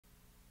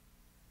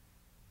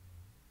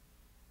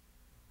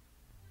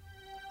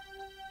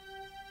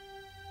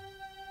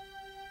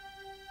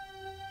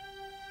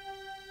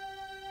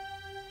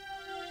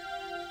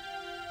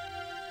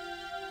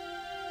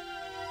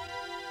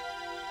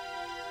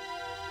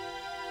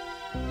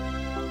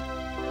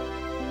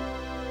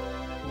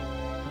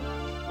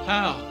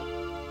How?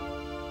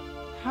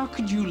 How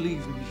could you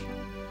leave me?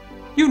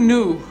 You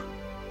knew.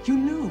 You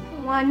knew.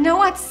 Oh, I know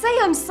I'd say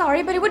I'm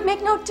sorry, but it would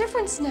make no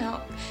difference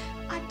now.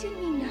 I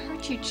didn't mean to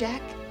hurt you,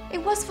 Jack.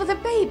 It was for the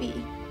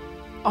baby.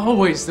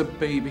 Always the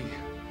baby.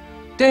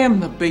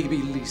 Damn the baby,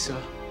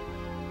 Lisa.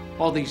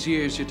 All these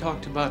years you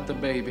talked about the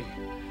baby.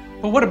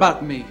 But what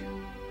about me?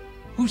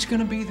 Who's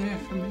gonna be there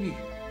for me?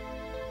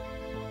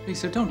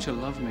 Lisa, don't you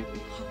love me?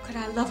 How could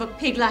I love a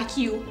pig like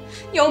you?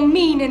 You're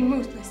mean and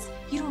ruthless.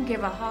 You don't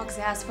give a hog's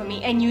ass for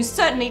me, and you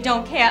certainly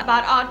don't care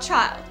about our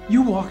child.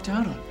 You walked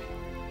out on me.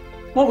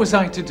 What was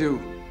I to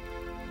do?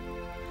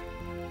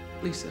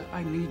 Lisa,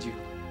 I need you.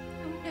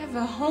 I'm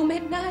never home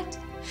at night.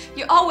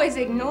 You always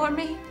ignore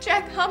me.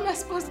 Jack, how am I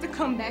supposed to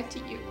come back to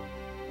you?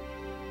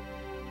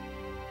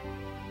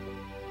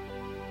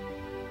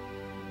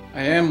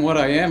 I am what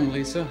I am,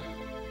 Lisa.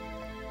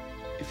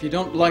 If you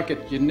don't like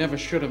it, you never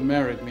should have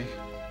married me.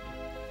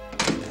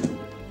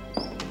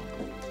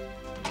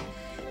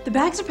 The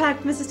bags are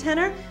packed, Mrs.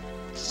 Tanner.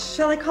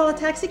 Shall I call a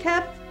taxi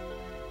cab?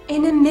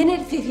 In a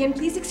minute, Vivian.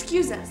 Please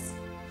excuse us.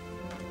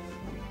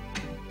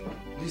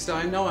 Lisa,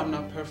 I know I'm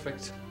not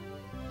perfect.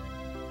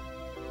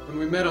 When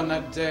we met on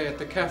that day at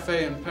the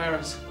cafe in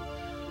Paris,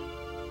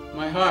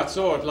 my heart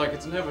soared like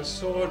it's never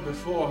soared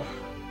before.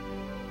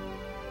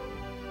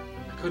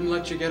 I couldn't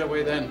let you get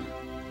away then.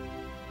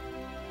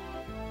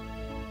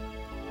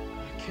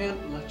 I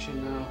can't let you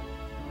now.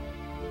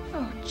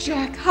 Oh,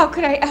 Jack, how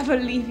could I ever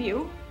leave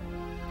you?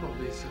 Oh,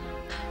 Lisa.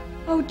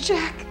 Oh,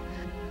 Jack.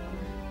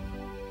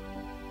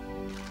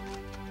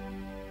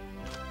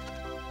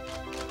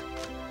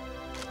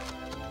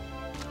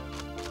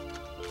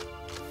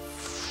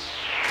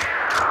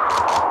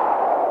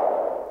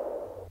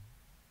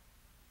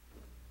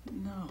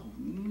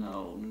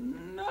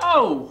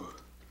 No!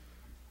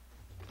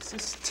 This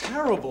is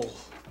terrible.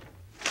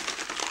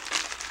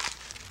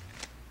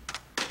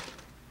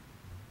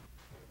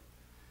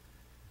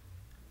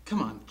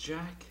 Come on,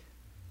 Jack.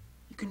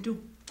 You can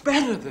do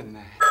better than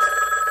that.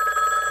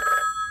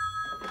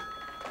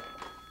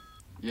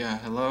 Yeah,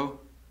 hello?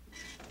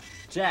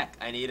 Jack,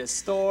 I need a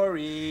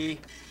story.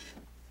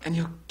 And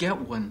you'll get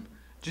one.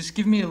 Just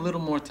give me a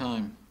little more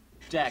time.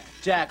 Jack,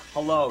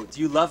 hello. Do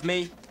you love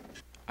me?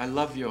 I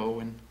love you,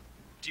 Owen.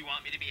 Do you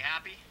want me to be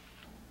happy?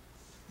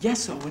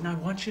 Yes, Owen, I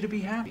want you to be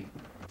happy.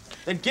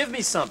 Then give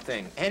me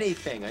something.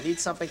 Anything. I need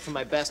something from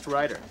my best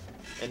writer.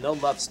 And no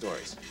love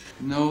stories.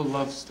 No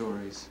love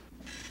stories.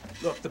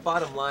 Look, the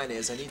bottom line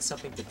is I need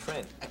something to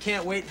print. I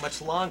can't wait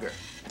much longer.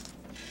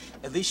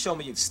 At least show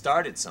me you've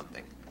started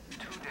something. 2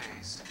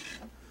 days.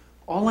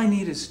 All I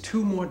need is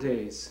 2 more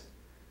days.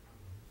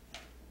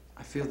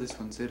 I feel this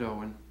one's it,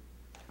 Owen.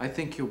 I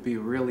think you'll be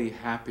really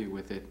happy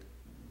with it.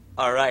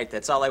 All right,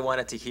 that's all I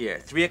wanted to hear.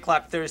 3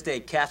 o'clock Thursday,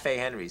 Cafe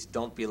Henry's.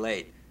 Don't be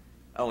late.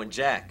 Oh, and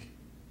Jack,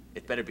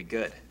 it better be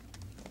good.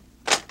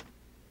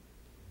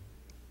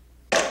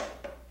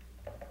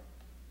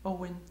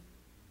 Owen,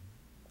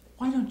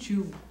 why don't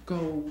you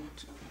go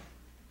to...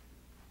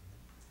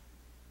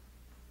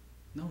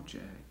 No,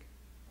 Jack.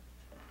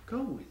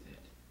 Go with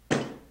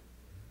it.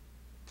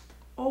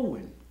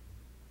 Owen,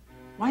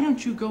 why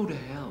don't you go to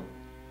hell?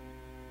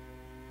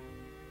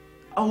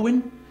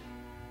 Owen,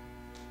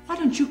 why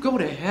don't you go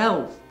to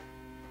hell?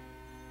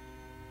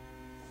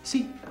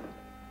 See,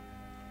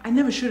 I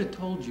never should have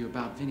told you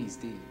about Vinny's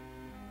deal.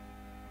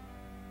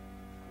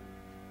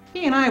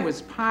 He and I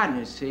was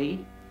partners,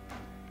 see?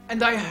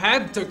 And I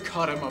had to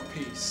cut him a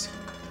piece.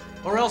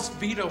 Or else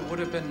Vito would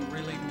have been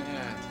really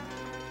mad.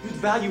 You'd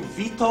value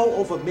Vito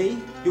over me?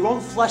 Your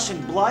own flesh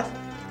and blood?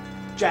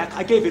 Jack,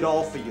 I gave it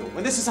all for you.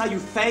 And this is how you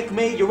thank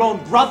me, your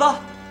own brother?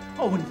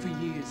 Oh, and for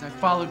years I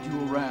followed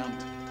you around.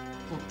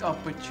 Looked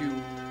up at you.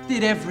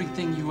 Did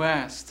everything you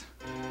asked.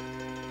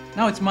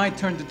 Now it's my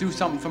turn to do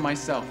something for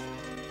myself.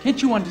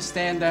 Can't you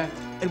understand that?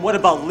 And what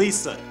about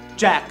Lisa?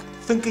 Jack,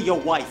 think of your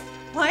wife.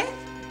 Wife?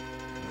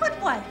 What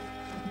wife?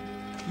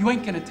 You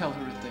ain't gonna tell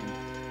her a thing.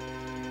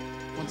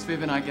 Once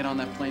Viv and I get on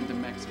that plane to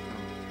Mexico,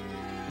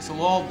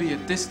 this'll all be a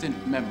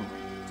distant memory.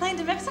 Plane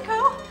to Mexico?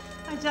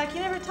 Oh, Jack,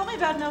 you never told me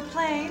about no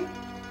plane.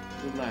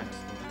 Relax,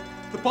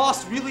 though. The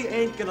boss really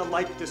ain't gonna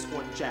like this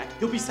one, Jack.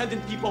 He'll be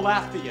sending people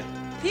after you.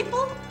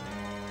 People?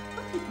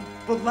 What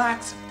people?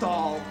 Relax,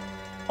 doll.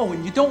 Oh,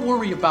 and you don't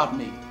worry about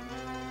me.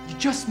 You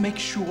just make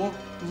sure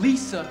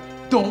Lisa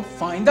don't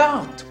find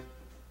out.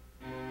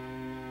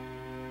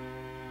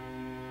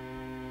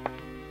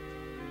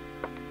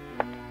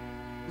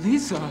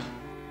 Lisa.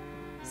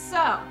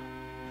 So,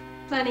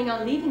 planning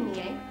on leaving me,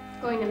 eh?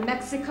 Going to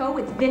Mexico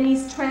with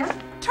Vinny's tramp?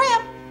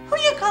 Tramp? Who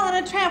you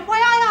calling a tramp? Why,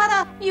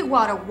 I oughta... You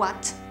oughta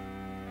what?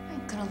 I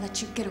ain't gonna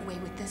let you get away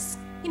with this.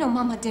 You know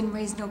Mama didn't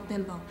raise no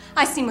bimbo.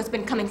 I seen what's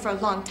been coming for a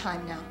long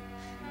time now.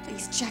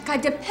 Please, Jack, I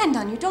depend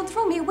on you. Don't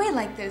throw me away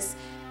like this.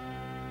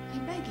 I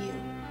beg you.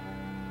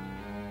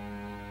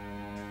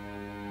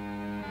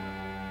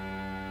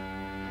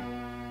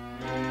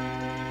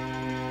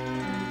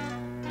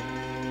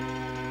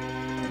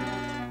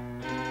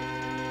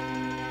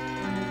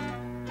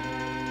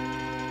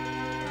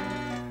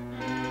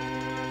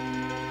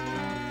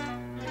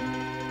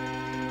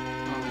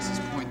 Oh, this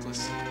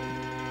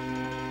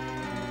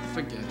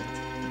Forget it.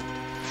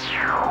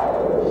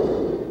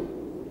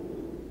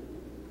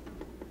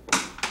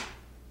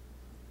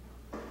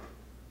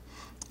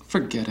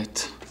 Forget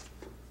it.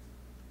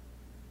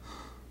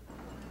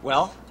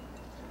 Well?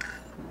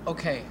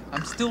 Okay,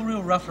 I'm still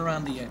real rough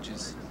around the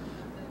edges.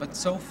 But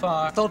so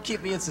far... Don't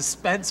keep me in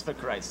suspense, for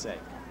Christ's sake.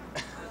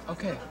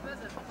 Okay.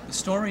 The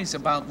story's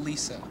about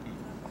Lisa.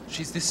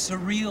 She's this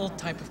surreal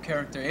type of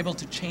character, able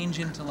to change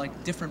into,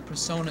 like, different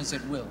personas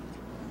at will.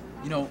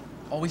 You know,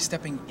 always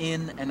stepping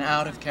in and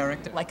out of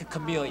character. Like a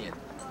chameleon.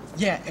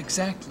 Yeah,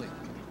 exactly.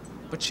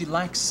 But she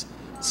lacks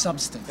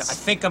substance. I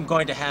think I'm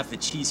going to have the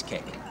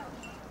cheesecake.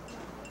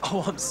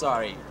 Oh, I'm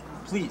sorry.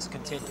 Please,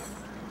 continue.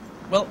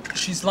 Well,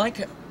 she's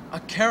like a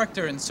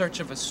character in search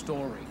of a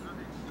story.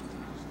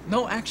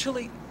 No,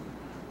 actually,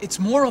 it's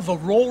more of a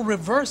role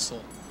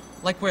reversal.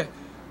 Like where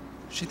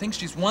she thinks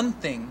she's one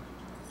thing,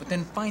 but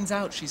then finds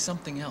out she's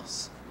something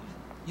else.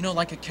 You know,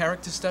 like a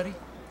character study?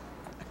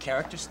 A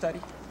character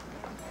study?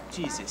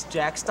 Jesus,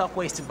 Jack, stop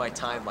wasting my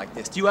time like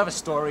this. Do you have a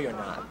story or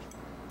not?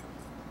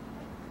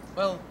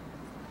 Well,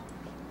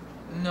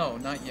 no,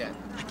 not yet.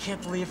 I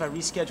can't believe I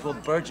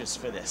rescheduled Burgess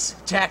for this.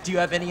 Jack, do you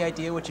have any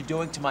idea what you're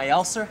doing to my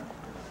ulcer?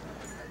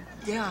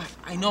 Yeah,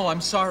 I know.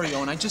 I'm sorry,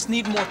 Owen. I just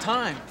need more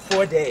time.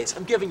 4 days.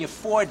 I'm giving you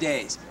 4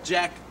 days.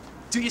 Jack,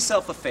 do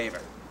yourself a favor.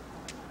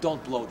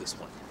 Don't blow this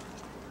one.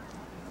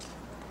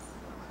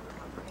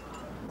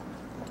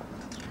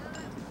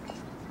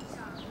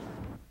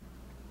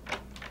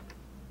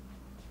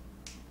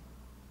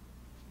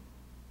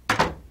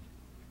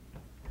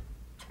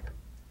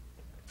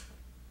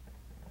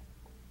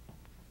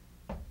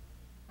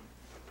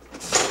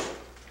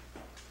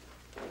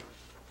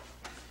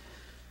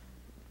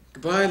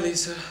 Goodbye,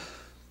 Lisa.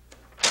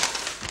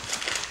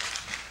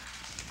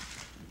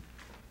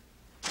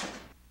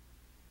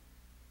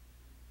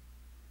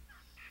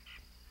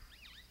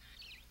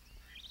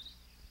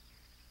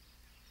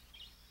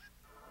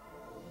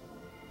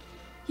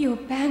 You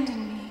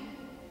abandoned me.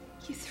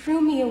 You threw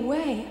me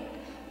away.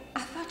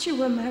 I thought you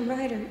were my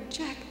writer.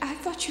 Jack, I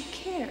thought you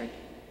cared.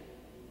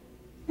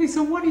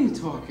 Lisa, what are you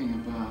talking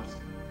about?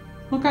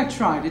 Look, I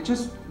tried. It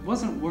just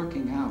wasn't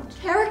working out.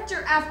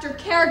 Character after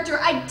character,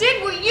 I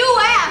did what you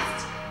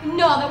asked!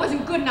 No, that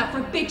wasn't good enough for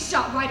a big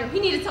shot writer.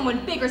 He needed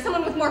someone bigger,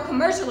 someone with more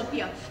commercial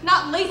appeal,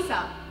 not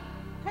Lisa.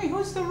 Hey,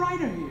 who's the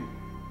writer here?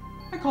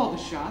 I call the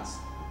shots.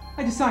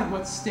 I decide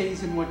what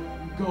stays and what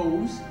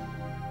goes.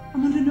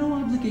 I'm under no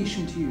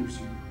obligation to use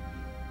you.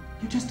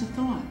 You're just a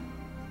thought,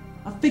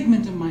 a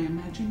figment of my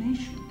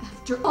imagination.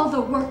 After all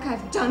the work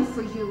I've done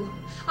for you,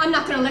 I'm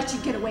not gonna let you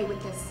get away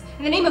with this.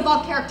 In the name of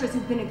all characters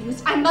who've been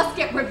abused, I must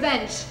get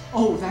revenge.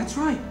 Oh, that's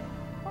right.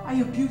 I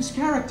abuse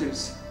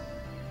characters.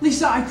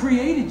 Lisa, I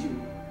created you.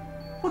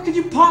 What could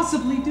you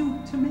possibly do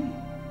to me?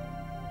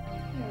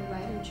 You're a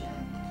writer,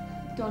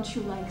 Jack. Don't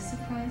you like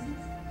surprises?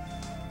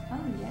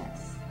 Oh,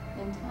 yes.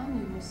 In time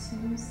you will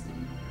soon see.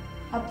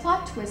 A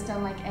plot twist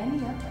unlike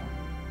any other.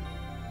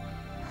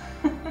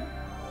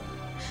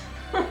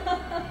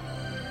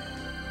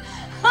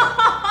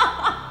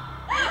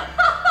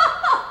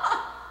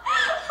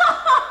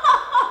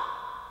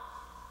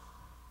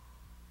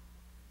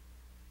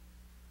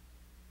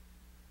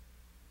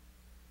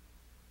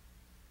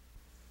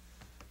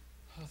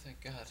 Oh,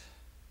 thank God. It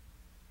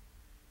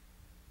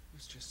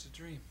was just a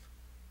dream.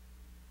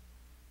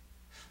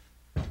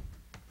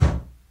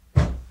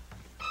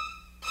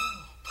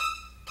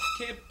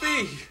 Can't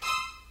be.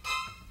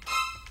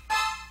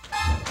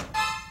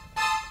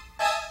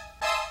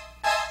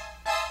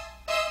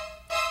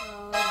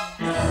 Oh,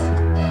 yes.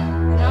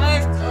 And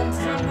I've come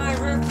for my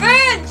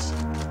revenge!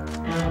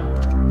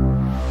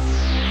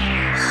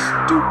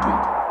 Stupid.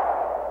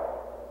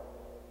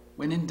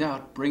 When in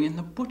doubt, bring in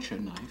the butcher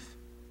knife.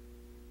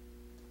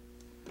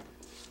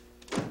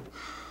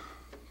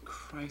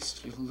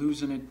 Christ, you're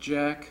losing it,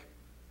 Jack.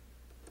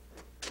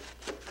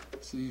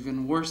 It's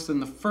even worse than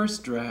the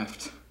first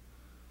draft.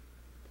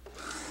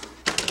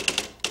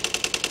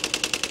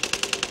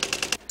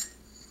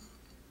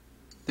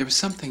 There was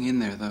something in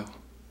there, though.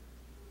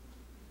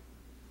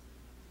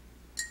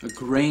 A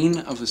grain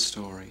of a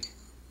story.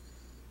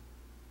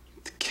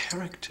 The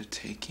character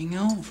taking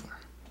over.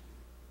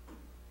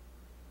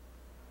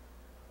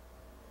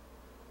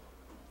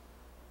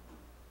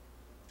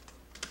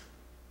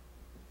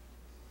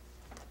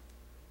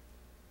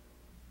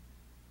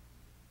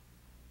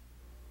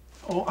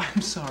 Oh,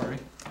 I'm sorry.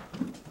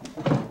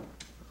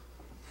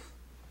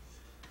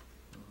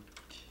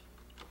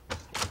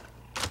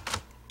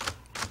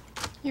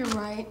 You're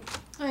right.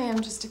 I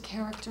am just a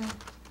character.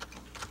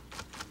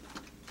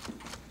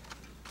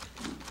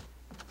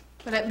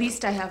 But at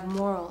least I have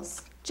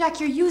morals. Jack,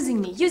 you're using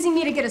me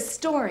to get a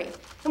story.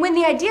 And when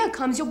the idea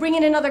comes, you'll bring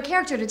in another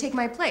character to take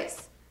my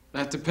place.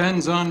 That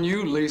depends on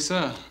you,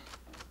 Lisa.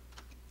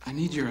 I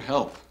need your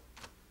help.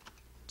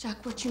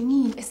 Jack, what you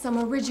need is some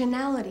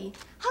originality.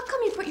 How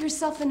come you put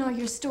yourself in all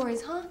your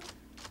stories, huh?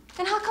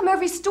 And how come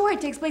every story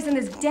takes place in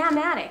this damn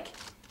attic?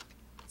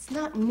 It's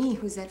not me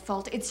who's at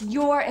fault, it's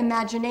your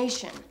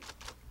imagination.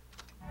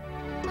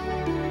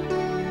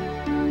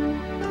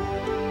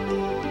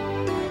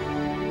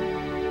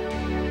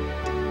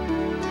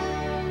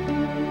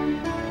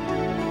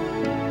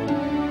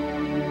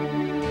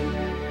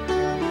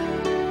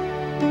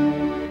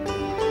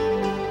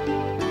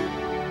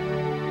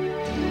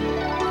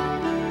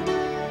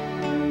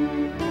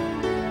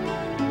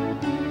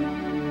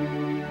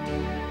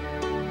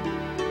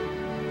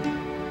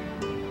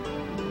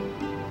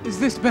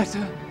 this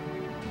better?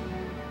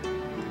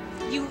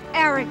 You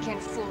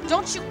arrogant fool.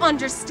 Don't you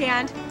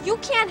understand? You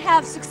can't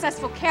have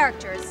successful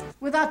characters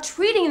without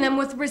treating them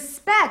with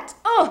respect.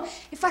 Oh,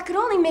 if I could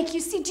only make you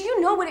see. Do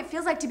you know what it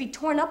feels like to be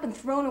torn up and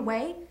thrown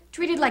away?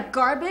 Treated like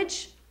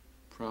garbage?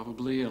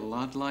 Probably a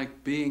lot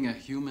like being a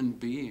human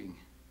being.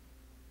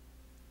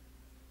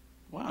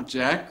 Wow,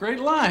 Jack,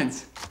 great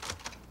lines.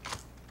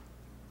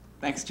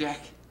 Thanks, Jack.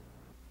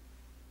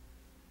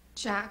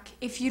 Jack,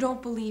 if you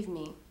don't believe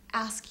me,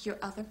 ask your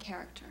other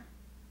character.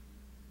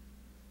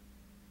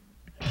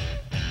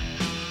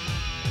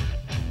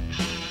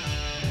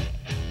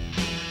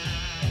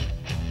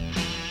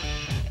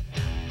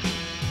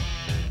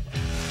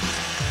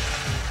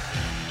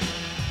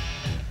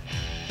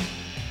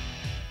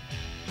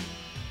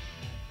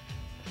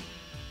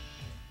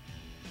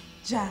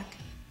 Jack,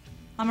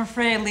 I'm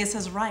afraid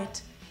Lisa's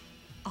right.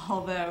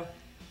 Although,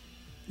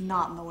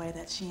 not in the way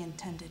that she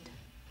intended.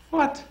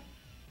 What?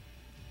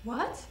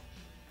 What?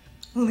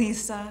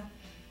 Lisa,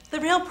 the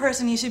real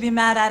person you should be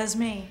mad at is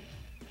me.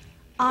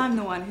 I'm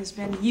the one who's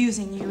been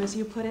using you, as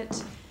you put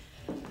it.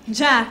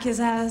 Jack is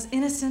as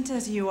innocent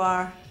as you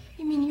are.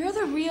 You mean you're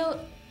the real...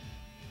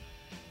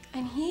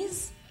 and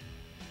he's...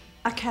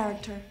 A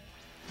character,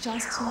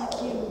 just like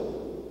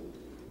you.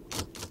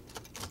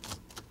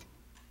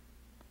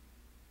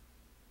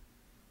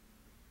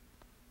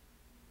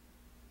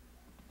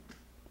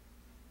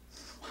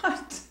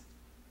 What?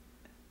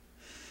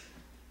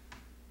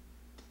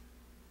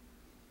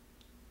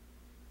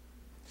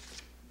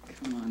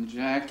 Come on,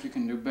 Jack, you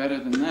can do better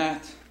than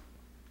that.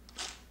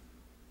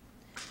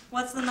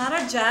 What's the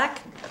matter,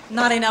 Jack?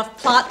 Not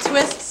enough plot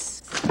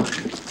twists?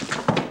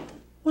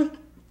 What?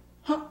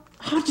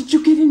 How did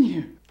you get in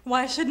here?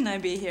 Why shouldn't I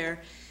be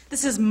here?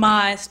 This is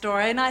my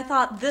story, and I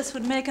thought this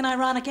would make an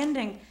ironic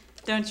ending.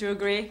 Don't you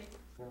agree?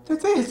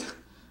 That's it.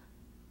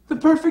 The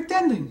perfect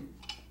ending.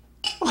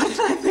 Why did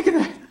I think of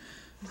that?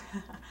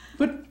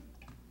 But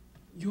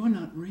you're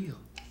not real.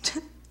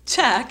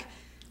 Jack,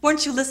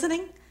 weren't you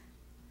listening?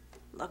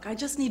 Look, I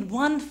just need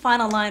one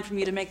final line from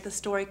you to make the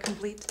story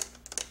complete.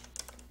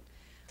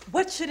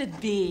 What should it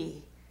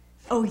be?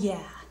 Oh,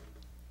 yeah.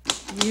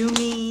 You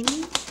mean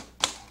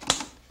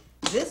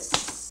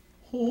this?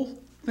 Whole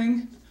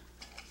thing,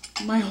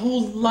 my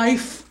whole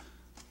life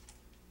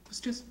was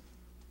just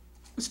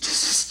a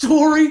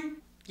story.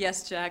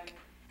 Yes, Jack.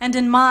 And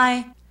in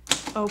my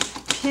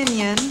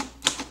opinion,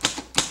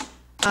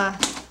 a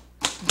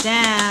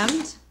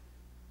damned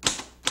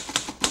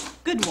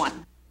good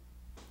one.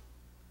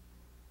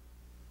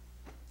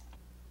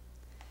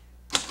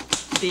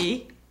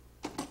 The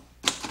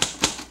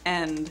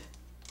end.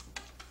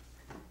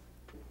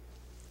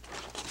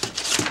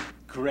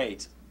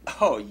 Great.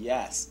 Oh,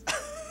 yes.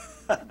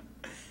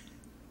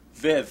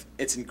 Viv,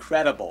 it's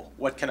incredible.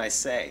 What can I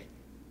say?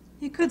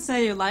 You could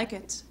say you like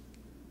it.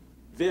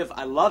 Viv,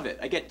 I love it.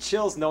 I get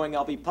chills knowing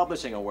I'll be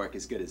publishing a work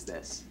as good as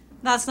this.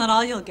 That's not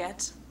all you'll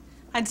get.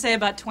 I'd say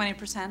about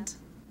 20%.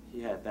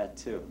 Yeah, that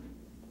too.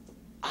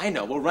 I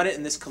know, we'll run it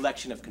in this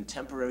collection of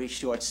contemporary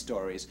short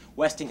stories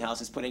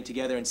Westinghouse is putting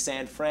together in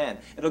San Fran.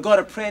 It'll go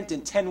to print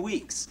in 10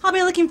 weeks. I'll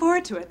be looking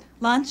forward to it.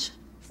 Lunch,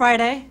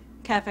 Friday,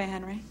 Cafe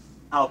Henry.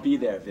 I'll be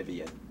there,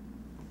 Vivian.